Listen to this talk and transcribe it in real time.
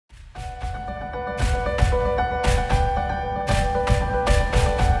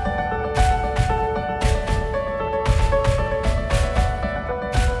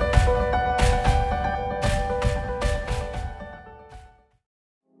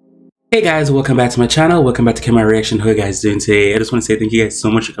Hey guys, welcome back to my channel. Welcome back to Kemari Reaction. How are you guys doing today? I just want to say thank you guys so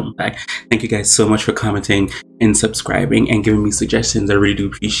much for coming back. Thank you guys so much for commenting and subscribing and giving me suggestions. I really do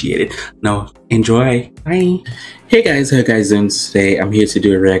appreciate it. Now, enjoy. Bye. Hey guys, how are you guys doing today? I'm here to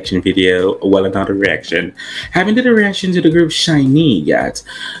do a reaction video. Well, another reaction. Haven't did a reaction to the group SHINee yet.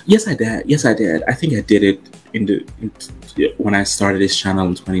 Yes, I did. Yes, I did. I think I did it when I started this channel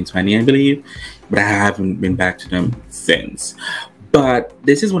in 2020, I believe. But I haven't been back to them since. But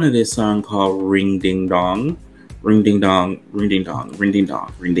this is one of their songs called Ring Ding Dong. Ring Ding Dong, Ring Ding Dong, Ring Ding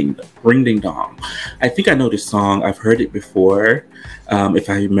Dong, Ring Ding Dong, Ring Ding Dong. I think I know this song. I've heard it before, if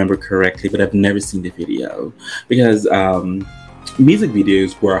I remember correctly, but I've never seen the video. Because music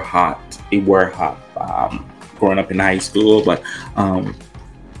videos were hot. It were hot growing up in high school, but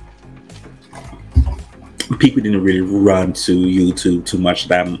people didn't really run to YouTube too much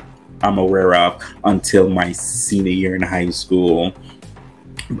that I'm aware of until my senior year in high school.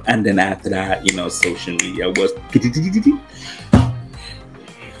 And then after that, you know, social media was.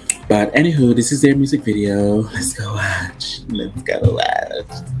 But anywho, this is their music video. Let's go watch. Let's go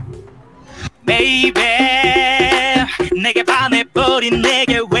watch. Baby,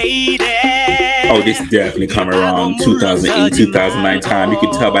 oh, this definitely come around 2008, 2009 time. You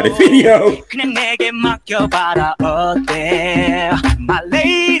can tell by the video. My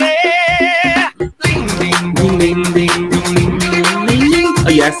lady. Oh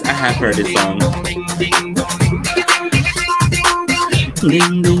yes, I have heard this song.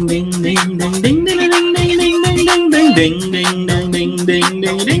 Ding ding ding ding ding ding ding ding ding ding ding ding ding ding ding ding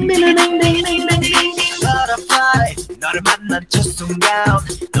ding ding. Butterfly, 너를 만난 첫 순간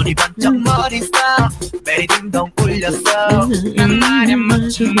눈이 반짝 머리 스탑 매딩동 울렸어. 난 말에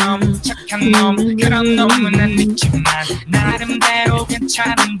맞춘 놈 착한 놈 그런 놈은 아니지만 나름대로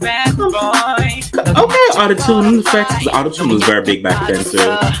괜찮은 bad boy. Okay, autotune effects. Autotune was very big back then,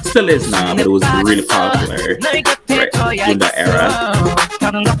 so still is now, but it was really popular right in that era.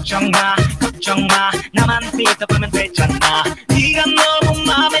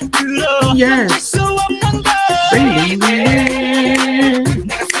 Yes.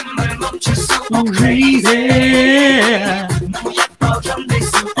 Oh, crazy.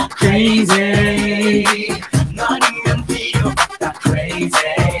 Crazy.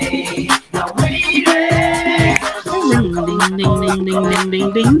 Ding ding ding ding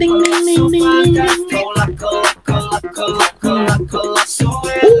ding ding ding ding ding.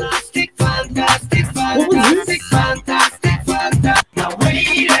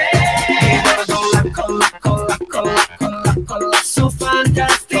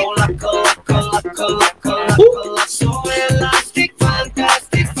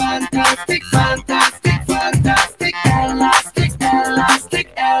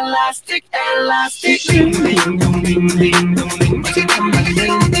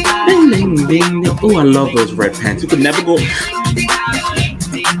 Oh, I love those red pants. You could never go.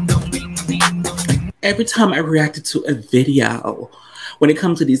 Every time I reacted to a video, when it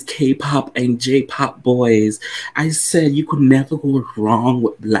comes to these K-pop and J-pop boys, I said you could never go wrong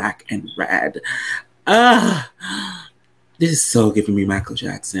with black and red. This is so giving me Michael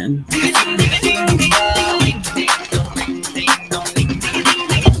Jackson.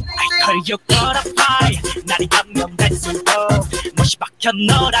 날이 감염될수록 못이 박혀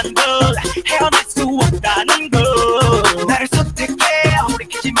너란 걸 헤어날 수 없다는 걸 나를 선택해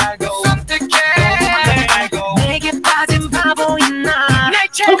오리키지 말고 선택해 말고 내게 빠진 바보인 나 날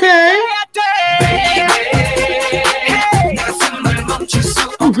찾아야 돼 내가 숨을 멈출 수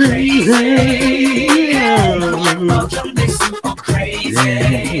없어 crazy 견딜 수 없어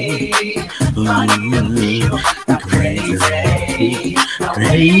crazy 아니면 필요 없다 crazy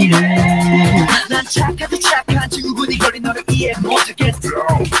난 착하게 착한 주부니 걸린 너를 이해 못하겠어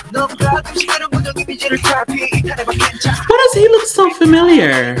너무 가끔씩 그런 부정 이미지를 잡히 이탈해봐 괜찮아. Why does he look so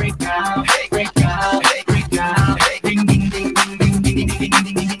familiar?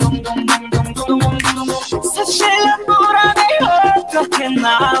 사실 난 불안해 어떻게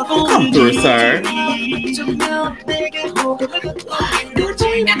나보고 Come through, sir.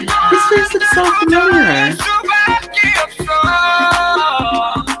 His face looks so familiar.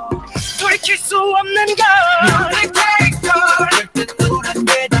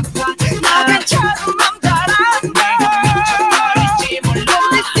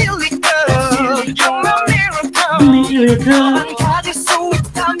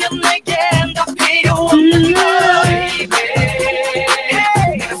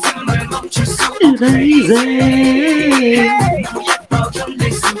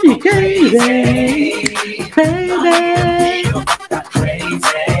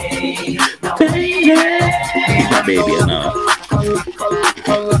 Baby, enough.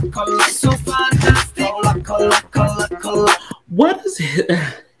 so fantastic. What is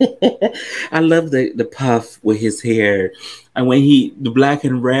I love the puff with his hair, and when the black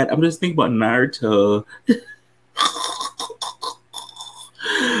and red. I'm just thinking about Naruto.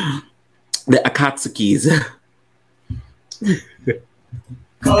 The Akatsukis.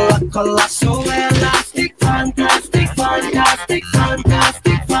 So elastic, fantastic, fantastic,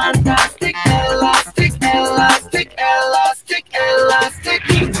 fantastic, fantastic, elastic, elastic, elastic, elastic.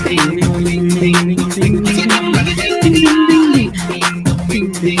 Ding ding ding ding ding ding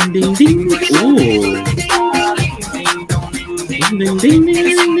ding ding ding ding. Ooh. Ding ding ding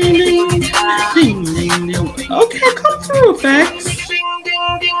ding ding ding. Okay, come through, F.T.S.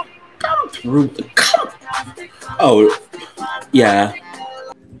 Come through. Come. Oh, yeah.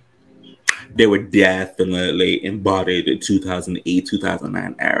 They were definitely embodied the 2008,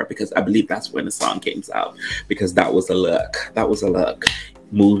 2009 era, because I believe that's when the song came out, because that was a look. That was a look.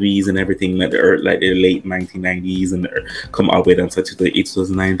 Movies and everything like the late 1990s and come all the way down to 2008,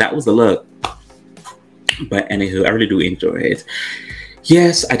 2009. That was a look. But anywho, I really do enjoy it.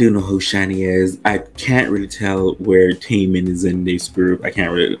 Yes, I do know who SHINee is. I can't really tell where Taemin is in this group. I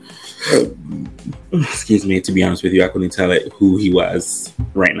can't really, excuse me, to be honest with you, I couldn't tell who he was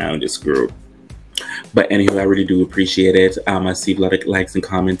right now in this group. But anywho, I really do appreciate it. I see a lot of likes and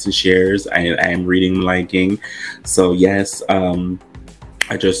comments and shares. I am reading and liking. So yes,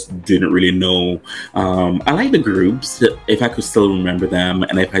 I just didn't really know. I like the groups, if I could still remember them,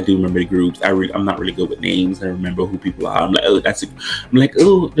 and if I do remember the groups, I'm not really good with names. I remember who people are. I'm like, oh, I'm like,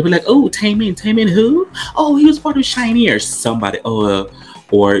 oh, they'll be like, oh, Taemin who? Oh, he was part of SHINee or somebody. Oh,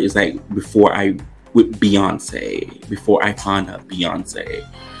 or it's like with Beyonce, before I found out Beyonce,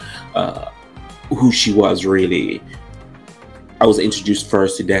 who she was really. I was introduced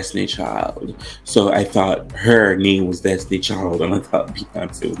first to Destiny Child, so I thought her name was Destiny Child, and I thought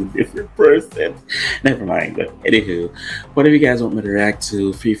Beyonce was a different person. Never mind, but anywho, whatever you guys want me to react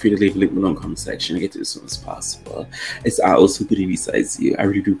to, feel free to leave a link below in the comment section and get to it as soon as possible. It's also good besides you. I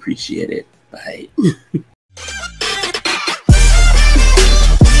really do appreciate it. Bye.